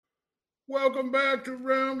Welcome back to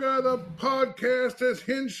Round Guy, the podcast as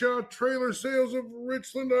Henshaw Trailer Sales of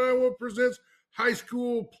Richland, Iowa presents high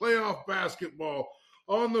school playoff basketball.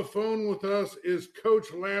 On the phone with us is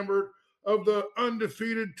Coach Lambert of the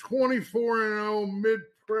undefeated 24-0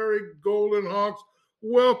 Mid-Prairie Golden Hawks.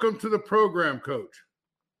 Welcome to the program, Coach.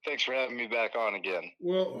 Thanks for having me back on again.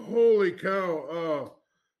 Well, holy cow.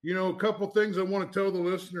 A couple things I want to tell the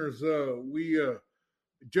listeners. We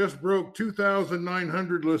just broke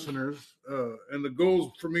 2,900 listeners, and the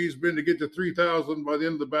goal for me has been to get to 3,000 by the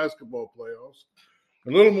end of the basketball playoffs.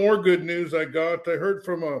 A little more good news I heard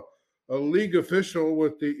from a league official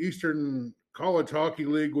with the Eastern College Hockey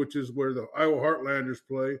League, which is where the Iowa Heartlanders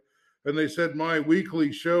play, and they said my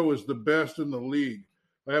weekly show is the best in the league.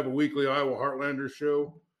 I have a weekly Iowa Heartlanders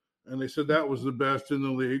show, and they said that was the best in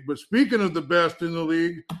the league. But speaking of the best in the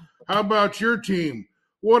league, how about your team?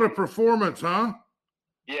 What a performance, huh?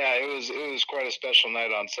 Yeah, it was quite a special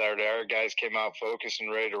night on Saturday. Our guys came out focused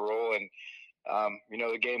and ready to roll, and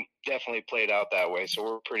the game definitely played out that way. So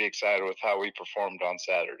we're pretty excited with how we performed on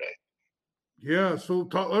Saturday. Yeah, so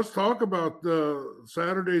let's talk about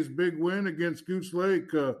Saturday's big win against Goose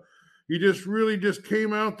Lake. You just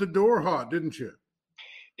came out the door hot, didn't you?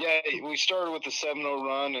 Yeah, we started with the 7-0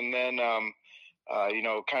 run, and then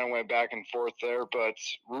kind of went back and forth there. But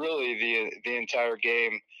really, the entire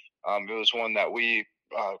game, it was one that we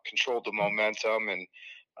controlled the momentum, and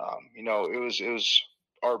it was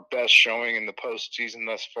our best showing in the postseason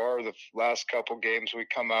thus far. The last couple games, we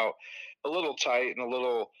come out a little tight and a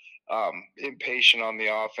little impatient on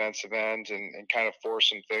the offensive end and kind of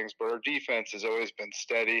forcing things. But our defense has always been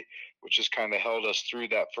steady, which has kind of held us through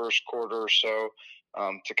that first quarter or so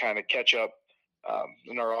to kind of catch up.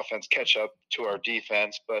 And our offense catch up to our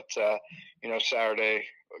defense. But, Saturday,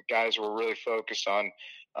 guys were really focused on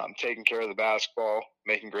taking care of the basketball,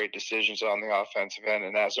 making great decisions on the offensive end.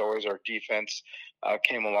 And as always, our defense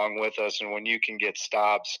came along with us. And when you can get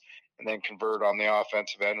stops and then convert on the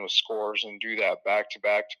offensive end with scores and do that back to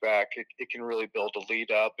back to back, it can really build a lead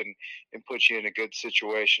up and put you in a good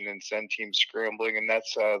situation and send teams scrambling. And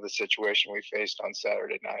that's the situation we faced on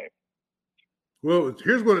Saturday night. Well,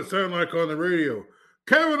 here's what it sounded like on the radio.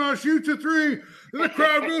 Kavanaugh shoots a three, and the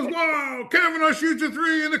crowd goes wild. Kavanaugh shoots a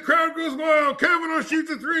three, and the crowd goes wild. Kavanaugh shoots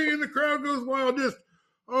a three, and the crowd goes wild.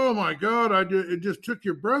 Oh my God! It just took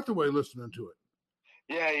your breath away listening to it.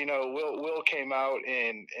 Yeah, Will came out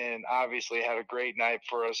and obviously had a great night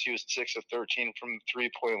for us. He was 6 of 13 from the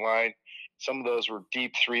 3-point line. Some of those were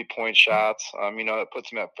deep 3-point shots. It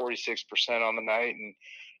puts him at 46% on the night, and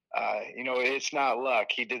it's not luck.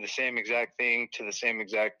 He did the same exact thing to the same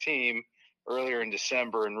exact team earlier in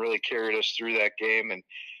December and really carried us through that game. And,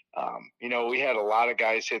 we had a lot of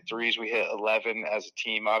guys hit threes. We hit 11 as a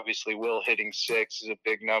team. Obviously, Will hitting 6 is a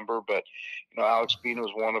big number, but, Alex Bean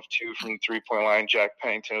was 1 of 2 from the 3-point line. Jack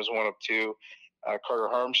Pennington was 1 of 2. Carter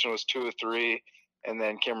Harmson was 2 of 3. And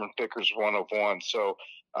then Cameron Pickers 1 of 1. So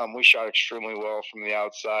we shot extremely well from the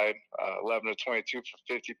outside, 11 of 22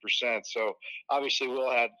 for 50%. So obviously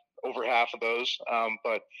Will had over half of those,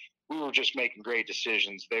 but we were just making great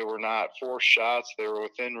decisions. They were not forced shots. They were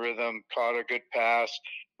within rhythm, caught a good pass,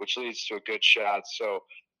 which leads to a good shot. So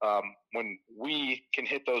when we can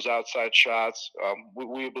hit those outside shots,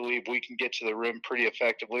 we believe we can get to the rim pretty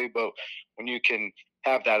effectively. But when you can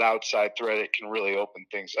have that outside threat, it can really open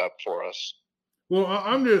things up for us. Well,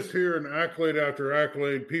 I'm just hearing accolade after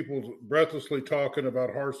accolade, people breathlessly talking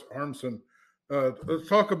about Harmson. Let's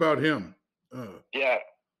talk about him. Yeah.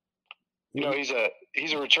 He's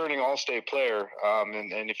a returning All-State player,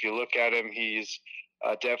 and if you look at him, he's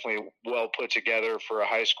definitely well put together for a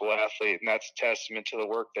high school athlete, and that's a testament to the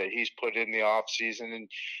work that he's put in the off season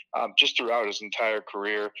and just throughout his entire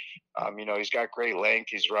career. He's got great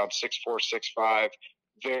length. He's around 6'4", 6'5",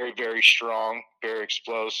 very, very strong, very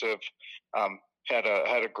explosive. Had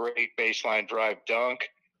a great baseline drive dunk,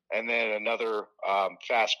 and then another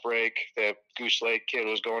fast break. The Goose Lake kid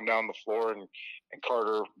was going down the floor, and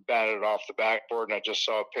Carter batted off the backboard, and I just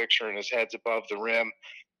saw a picture, and his head's above the rim.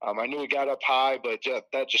 I knew he got up high, but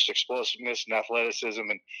that just explosiveness and athleticism,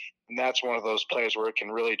 and that's one of those plays where it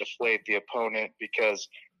can really deflate the opponent because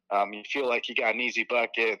you feel like you got an easy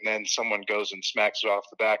bucket, and then someone goes and smacks it off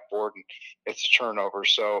the backboard, and it's a turnover.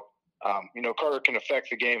 So, Carter can affect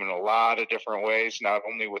the game in a lot of different ways, not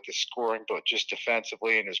only with his scoring, but just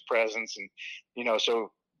defensively and his presence. And,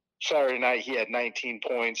 so Saturday night he had 19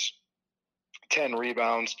 points, 10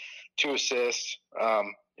 rebounds, 2 assists,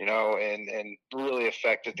 and really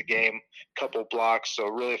affected the game. Couple blocks, so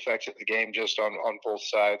really affected the game just on both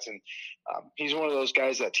sides. And he's one of those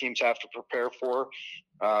guys that teams have to prepare for.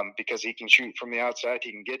 because he can shoot from the outside.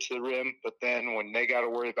 He can get to the rim, but then when they got to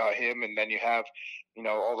worry about him, and then you have,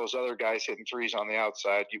 all those other guys hitting threes on the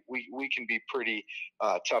outside, we can be pretty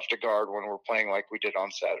tough to guard when we're playing like we did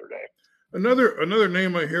on Saturday. Another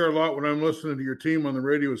name I hear a lot when I'm listening to your team on the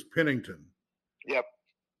radio is Pennington. Yep.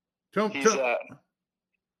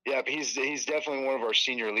 He's definitely one of our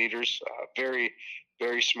senior leaders. Very,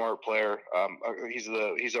 very smart player.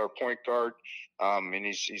 He's our point guard, and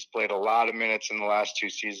he's played a lot of minutes in the last 2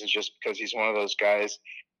 seasons just because he's one of those guys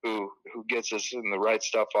who gets us in the right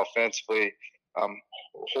stuff offensively,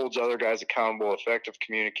 holds other guys accountable, effective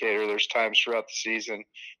communicator. There's times throughout the season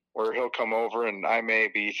where he'll come over and I may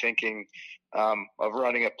be thinking of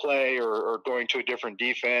running a play or going to a different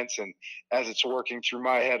defense. And as it's working through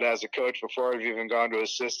my head as a coach, before I've even gone to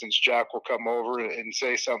assistants, Jack will come over and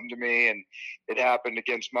say something to me. And it happened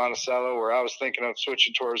against Monticello where I was thinking of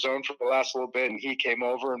switching to our zone for the last little bit. And he came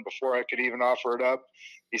over, and before I could even offer it up,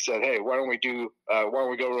 he said, "Hey, why don't we go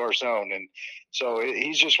to our zone?" And so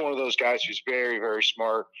he's just one of those guys who's very, very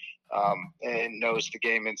smart. And knows the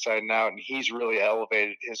game inside and out, and he's really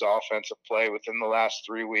elevated his offensive play within the last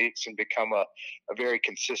 3 weeks and become a very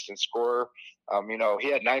consistent scorer. He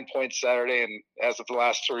had 9 points Saturday, and as of the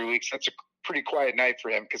last 3 weeks, that's a pretty quiet night for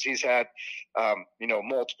him because he's had,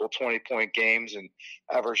 multiple 20-point games and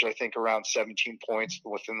averaged, I think, around 17 points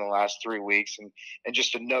within the last 3 weeks, and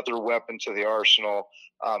just another weapon to the arsenal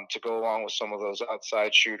to go along with some of those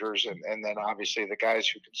outside shooters, and then obviously the guys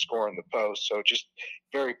who can score in the post. So just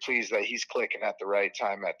very pleased that he's clicking at the right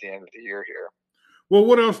time at the end of the year here. Well,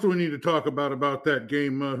 what else do we need to talk about that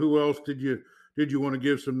game? Who else did you want to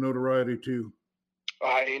give some notoriety to?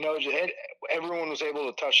 Everyone was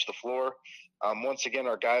able to touch the floor. Once again,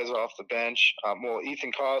 our guys off the bench.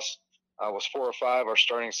 Ethan Koss was 4 or 5. Our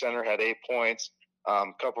starting center had 8 points,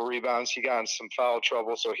 couple rebounds. He got in some foul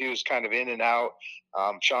trouble, so he was kind of in and out.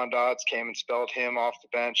 Sean Dodds came and spelled him off the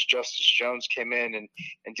bench. Justice Jones came in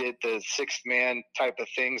and did the sixth man type of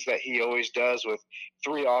things that he always does with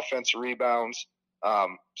 3 offensive rebounds.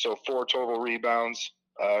 So 4 total rebounds,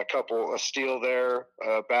 a steal there,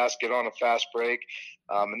 a basket on a fast break.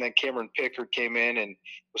 And then Cameron Pickard came in and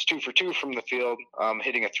was 2 for 2 from the field,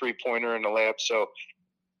 hitting a 3-pointer and a layup. So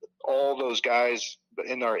all those guys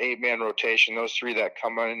in our 8-man rotation, those 3 that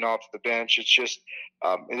come in off the bench, it's just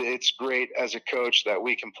it's great as a coach that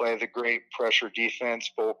we can play the great pressure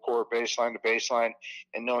defense, full court, baseline to baseline,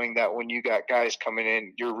 and knowing that when you got guys coming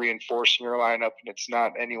in, you're reinforcing your lineup and it's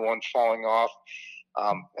not anyone falling off.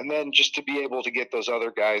 And then just to be able to get those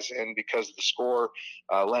other guys in because the score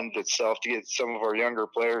lended itself to get some of our younger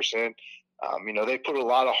players in. They put a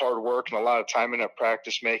lot of hard work and a lot of time into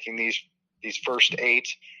practice making these first 8,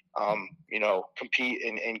 compete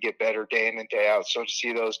and get better day in and day out. So to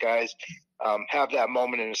see those guys have that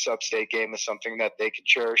moment in a sub-state game is something that they can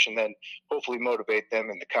cherish and then hopefully motivate them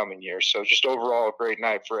in the coming years. So just overall a great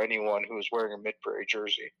night for anyone who is wearing a Mid-Prairie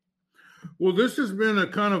jersey. Well, this has been a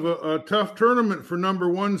kind of a tough tournament for number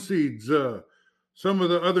 1 seeds. Some of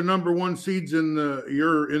the other number 1 seeds in the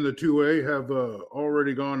 2A have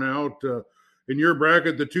already gone out. In your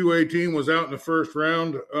bracket, the 2A team was out in the first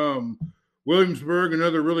round. Williamsburg,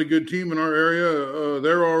 another really good team in our area,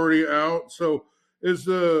 they're already out. So is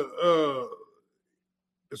that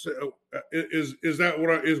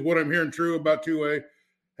what I'm hearing true about 2A?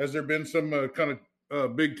 Has there been some kind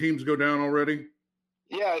of big teams go down already?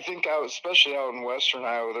 Yeah, I think especially out in Western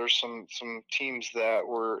Iowa, there's some teams that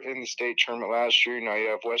were in the state tournament last year. You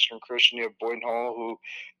have Western Christian, you have Boynton Hall, who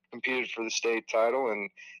competed for the state title, and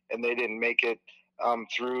they didn't make it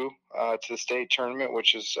through to the state tournament,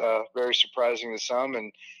 which is very surprising to some.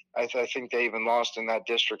 And I think they even lost in that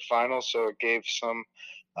district final, so it gave some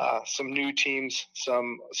new teams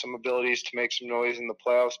some abilities to make some noise in the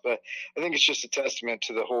playoffs. But I think it's just a testament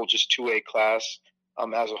to the whole just 2A class.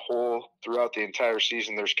 As a whole, throughout the entire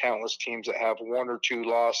season, there's countless teams that have 1 or 2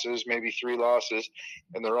 losses, maybe 3 losses,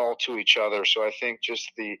 and they're all to each other. So I think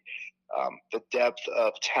just the depth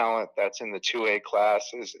of talent that's in the 2A class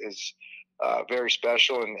is very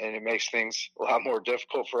special, and it makes things a lot more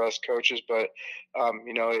difficult for us coaches. But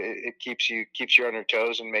it keeps you on your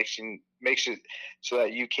toes and makes it so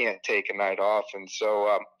that you can't take a night off. And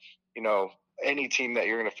so any team that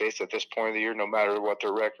you're going to face at this point of the year, no matter what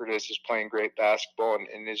their record is playing great basketball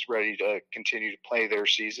and is ready to continue to play their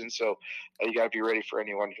season. So you got to be ready for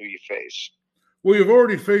anyone who you face. Well, you've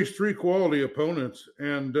already faced 3 quality opponents,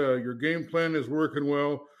 and your game plan is working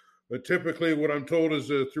well. But typically what I'm told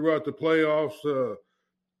is throughout the playoffs,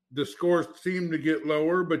 the scores seem to get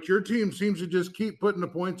lower, but your team seems to just keep putting the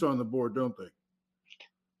points on the board, don't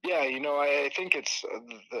they? Yeah, I think it's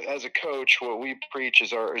as a coach, what we preach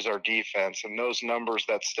is our defense, and those numbers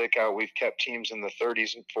that stick out. We've kept teams in the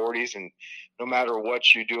 30s and 40s, and no matter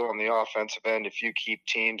what you do on the offensive end, if you keep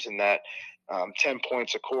teams in that 10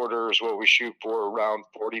 points a quarter is what we shoot for, around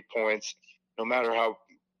 40 points. No matter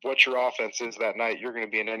what your offense is that night, you're going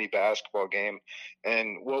to be in any basketball game.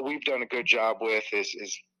 And what we've done a good job with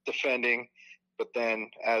is defending, but then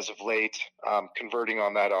as of late, converting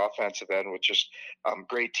on that offensive end with just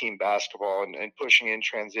great team basketball and pushing in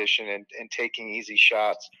transition and taking easy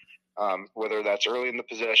shots, whether that's early in the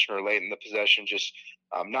possession or late in the possession, just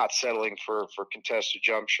not settling for contested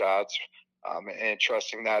jump shots, and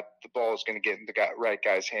trusting that the ball is going to get in the right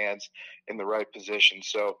guy's hands in the right position.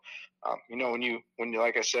 So, when you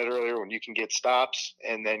like I said earlier, when you can get stops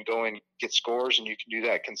and then go and get scores, and you can do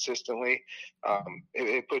that consistently,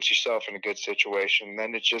 it puts yourself in a good situation. And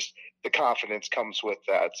then it's just the confidence comes with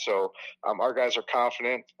that. So our guys are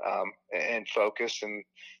confident and focused, and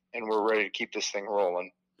we're ready to keep this thing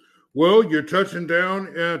rolling. Well, you're touching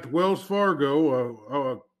down at Wells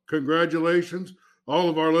Fargo. Congratulations. All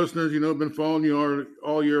of our listeners, have been following you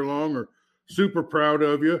all year long, are super proud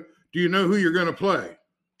of you. Do you know who you're going to play?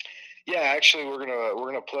 Yeah, actually, we're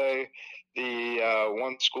gonna play the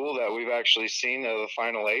one school that we've actually seen of the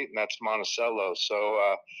Final Eight, and that's Monticello.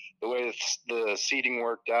 So the way the seeding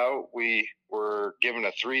worked out, we were given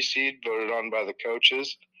a 3 seed voted on by the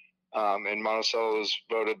coaches, and Monticello was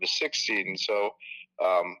voted the 6th seed, and so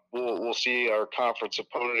we'll see our conference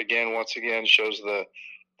opponent again. Once again, shows the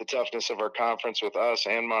toughness of our conference with us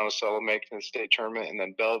and Monticello making the state tournament, and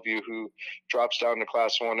then Bellevue, who drops down to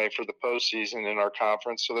Class 1A for the postseason in our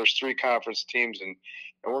conference. So there's 3 conference teams, and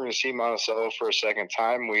we're going to see Monticello for a second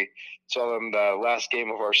time. We saw them the last game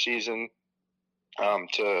of our season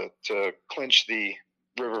to clinch the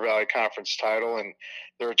River Valley Conference title, and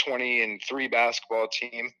they're a 20-3 basketball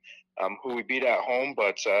team who we beat at home,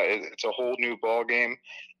 but it's a whole new ball game.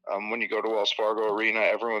 When you go to Wells Fargo Arena,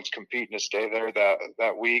 everyone's competing to stay there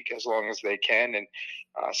that week as long as they can. And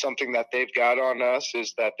something that they've got on us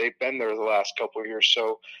is that they've been there the last couple of years,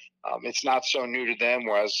 so it's not so new to them,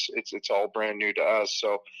 whereas it's all brand new to us.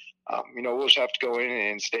 So we'll just have to go in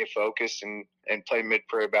and stay focused and play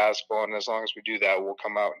mid-prairie basketball, and as long as we do that, we'll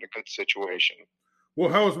come out in a good situation. Well,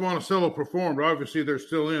 how has Monticello performed? Obviously, they're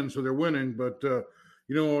still in, so they're winning, but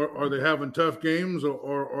are they having tough games,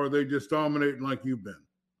 or are they just dominating like you've been?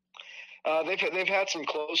 They've had some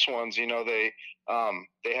close ones. They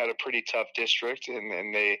had a pretty tough district,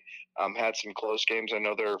 and they had some close games. I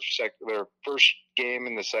know their first game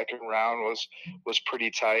in the second round was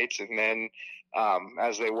pretty tight, and then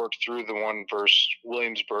as they worked through the one versus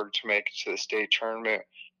Williamsburg to make it to the state tournament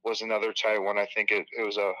was another tight one. I think it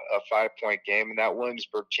was a 5-point game, and that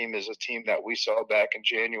Williamsburg team is a team that we saw back in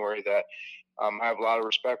January that I have a lot of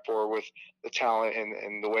respect for, with the talent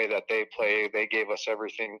and the way that they play. They gave us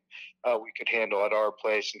everything we could handle at our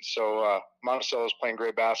place. And so Monticello is playing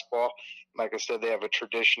great basketball. Like I said, they have a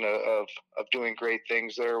tradition of doing great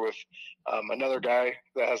things there with another guy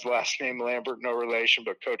that has the last name Lambert, no relation,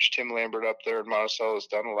 but Coach Tim Lambert up there in Monticello has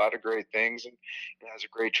done a lot of great things and has a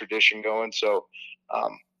great tradition going. So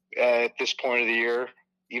at this point of the year,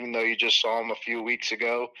 even though you just saw them a few weeks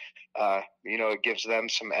ago, it gives them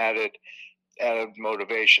some added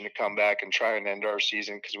motivation to come back and try and end our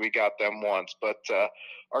season, because we got them once. But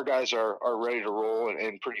our guys are ready to roll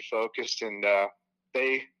and pretty focused, and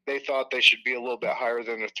they thought they should be a little bit higher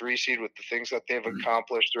than a 3 seed with the things that they've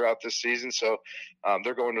accomplished throughout this season. So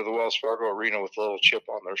they're going to the Wells Fargo Arena with a little chip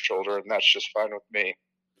on their shoulder, and that's just fine with me.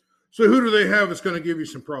 So who do they have that's going to give you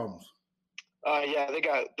some problems? Yeah, they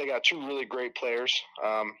got 2 really great players.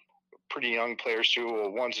 Pretty young players too.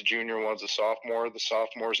 Well, one's a junior, one's a sophomore. The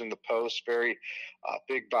sophomore's in the post, very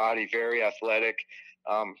big body, very athletic,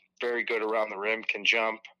 very good around the rim, can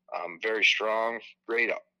jump, very strong,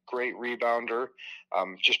 great rebounder,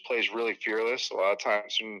 just plays really fearless. A lot of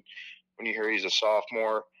times when you hear he's a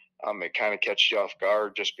sophomore, it kind of catches you off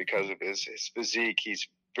guard just because of his physique. He's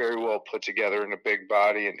very well put together in a big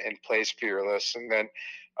body and plays fearless. And then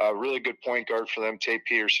a really good point guard for them, Tate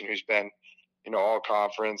Peterson, who's been all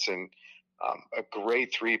conference and a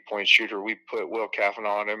great 3-point shooter. We put Will Caffin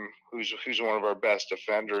on him, who's one of our best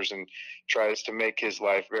defenders, and tries to make his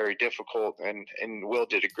life very difficult. And Will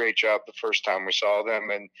did a great job the first time we saw them,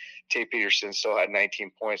 and Tate Peterson still had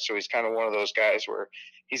 19 points. So he's kind of one of those guys where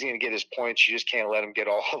he's going to get his points. You just can't let him get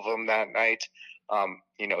all of them that night.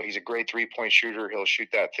 He's a great 3-point shooter. He'll shoot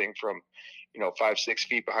that thing from 5-6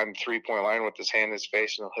 feet behind the 3-point line with his hand in his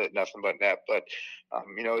face, and he'll hit nothing but net. But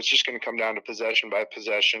it's just going to come down to possession by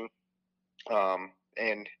possession.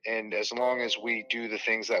 And as long as we do the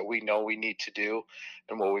things that we know we need to do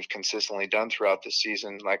and what we've consistently done throughout the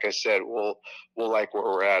season, like I said, we'll like where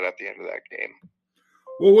we're at the end of that game.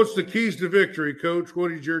 Well, what's the keys to victory, Coach?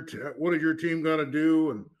 What is your team got to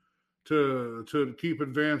do and to keep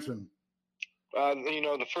advancing?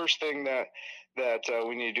 The first thing that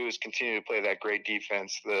we need to do is continue to play that great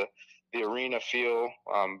defense. The arena feel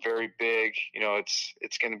very big.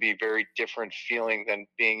 It's going to be very different feeling than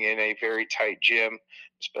being in a very tight gym,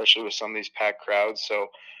 especially with some of these packed crowds. So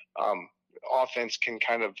offense can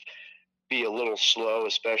kind of be a little slow,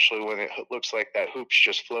 especially when it looks like that hoop's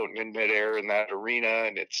just floating in midair in that arena,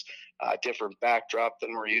 and it's a different backdrop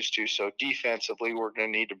than we're used to. So defensively, we're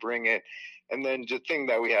going to need to bring it. And then the thing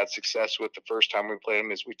that we had success with the first time we played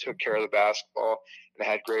them is we took care of the basketball and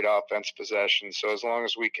had great offense possession. So as long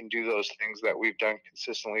as we can do those things that we've done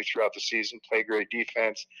consistently throughout the season, play great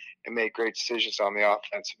defense, and make great decisions on the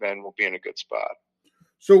offensive end, we'll be in a good spot.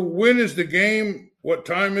 So when is the game? What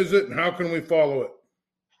time is it? And how can we follow it?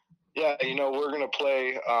 Yeah, we're going to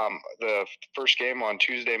play the first game on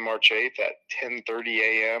Tuesday, March 8th at 10:30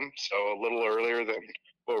 a.m., so a little earlier than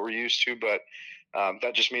what we're used to, but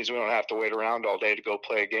that just means we don't have to wait around all day to go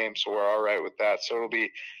play a game, so we're all right with that. So it'll be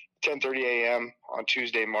 10:30 a.m. on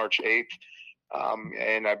Tuesday, March 8th,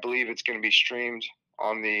 and I believe it's going to be streamed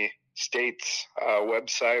on the state's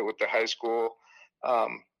website with the high school,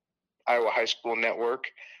 Iowa High School Network,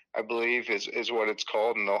 I believe is what it's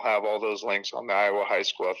called, and they'll have all those links on the Iowa High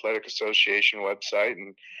School Athletic Association website,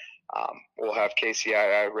 and we'll have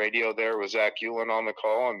KCII radio there with Zach Hewlin on the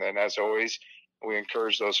call, and then as always, we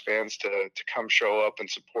encourage those fans to come show up and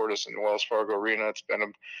support us in the Wells Fargo Arena. It's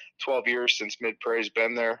been 12 years since Mid-Prairie's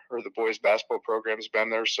been there, or the boys basketball program's been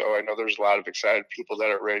there, so I know there's a lot of excited people that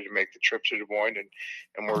are ready to make the trip to Des Moines,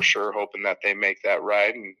 and we're sure hoping that they make that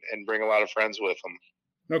ride and bring a lot of friends with them.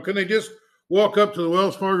 Now, can they just walk up to the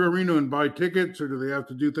Wells Fargo Arena and buy tickets, or do they have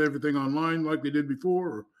to do everything online like they did before,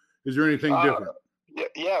 or is there anything different?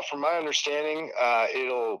 Yeah, from my understanding,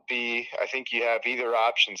 it'll be, I think you have either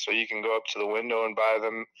option. So you can go up to the window and buy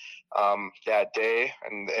them that day,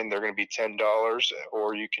 and they're going to be $10,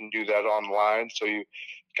 or you can do that online. So you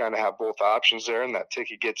kind of have both options there, and that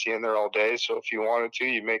ticket gets you in there all day. So if you wanted to,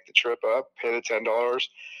 you make the trip up, pay the $10,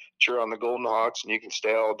 cheer on the Golden Hawks, and you can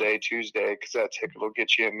stay all day Tuesday because that ticket will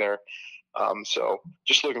get you in there. So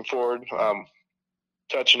just looking forward.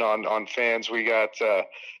 Touching on fans, we got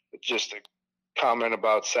just a comment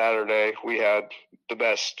about Saturday. We had the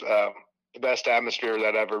best atmosphere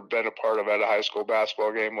that I've ever been a part of at a high school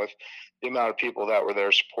basketball game, with the amount of people that were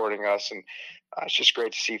there supporting us, and it's just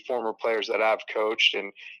great to see former players that I've coached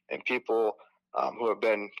and people who have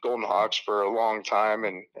been Golden Hawks for a long time,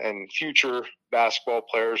 and future basketball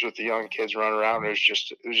players with the young kids running around. It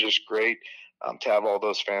was just great to have all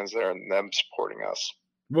those fans there and them supporting us.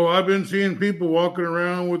 Well, I've been seeing people walking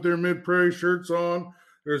around with their Mid-Prairie shirts on.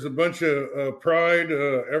 There's a bunch of pride.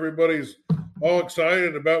 Everybody's all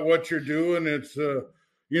excited about what you're doing. It's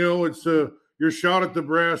it's your shot at the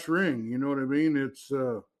brass ring. You know what I mean?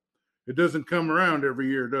 It doesn't come around every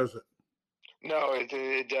year, does it? No,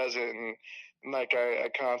 it doesn't. And like I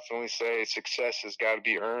constantly say, success has got to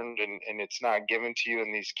be earned, and it's not given to you.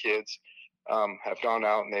 And these kids have gone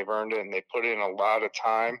out and they've earned it, and they put in a lot of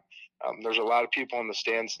time. There's a lot of people in the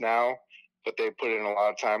stands now, but they put in a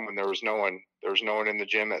lot of time when there was no one. There was no one in the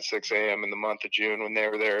gym at 6 a.m. in the month of June when they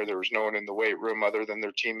were there. There was no one in the weight room other than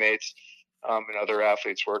their teammates and other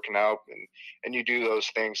athletes working out. And you do those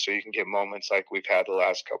things so you can get moments like we've had the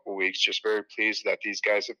last couple of weeks. Just very pleased that these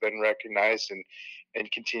guys have been recognized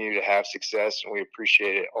and continue to have success. And we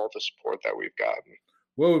appreciate it, all the support that we've gotten.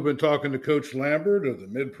 Well, we've been talking to Coach Lambert of the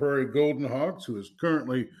Mid-Prairie Golden Hawks, who is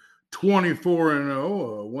currently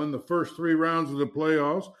 24-0, won the first 3 rounds of the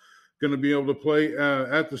playoffs. Going to be able to play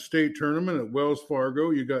at the state tournament at Wells Fargo.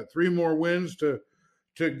 You got 3 more wins to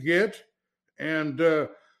get, and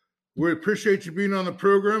we appreciate you being on the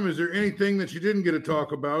program. Is there anything that you didn't get to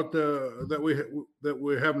talk about that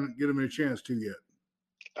we haven't given a chance to yet?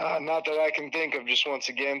 Not that I can think of. Just once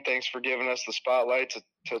again, thanks for giving us the spotlight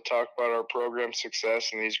to talk about our program success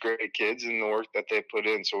and these great kids and the work that they put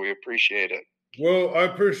in. So we appreciate it. Well, I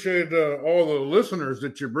appreciate all the listeners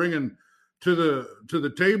that you're bringing to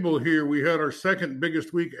the table here. We had our second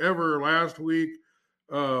biggest week ever last week.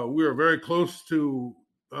 We are very close to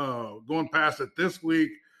going past it this week.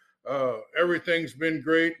 Everything's been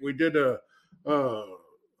great. We did an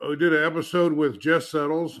episode with Jess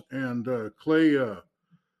Settles and Clay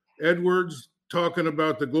Edwards talking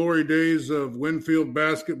about the glory days of Winfield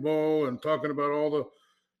basketball and talking about all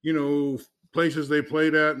the places they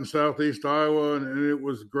played at in Southeast Iowa, and it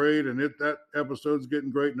was great. And that episode's getting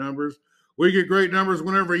great numbers. we get great numbers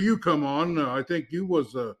whenever you come on. I think you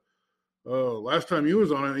was last time you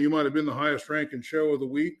was on it, you might have been the highest ranking show of the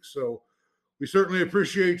week. So we certainly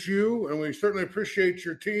appreciate you, and we certainly appreciate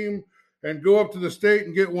your team. And go up to the state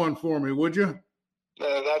and get one for me, would you?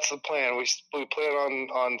 That's the plan. We plan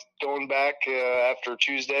on going back after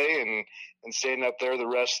Tuesday and staying up there the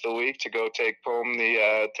rest of the week to go take home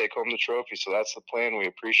the trophy. So that's the plan. We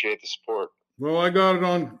appreciate the support. Well, I got it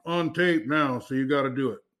on tape now, so you got to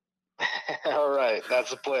do it. All right,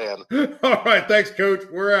 that's the plan. All right, thanks, Coach.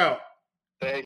 We're out.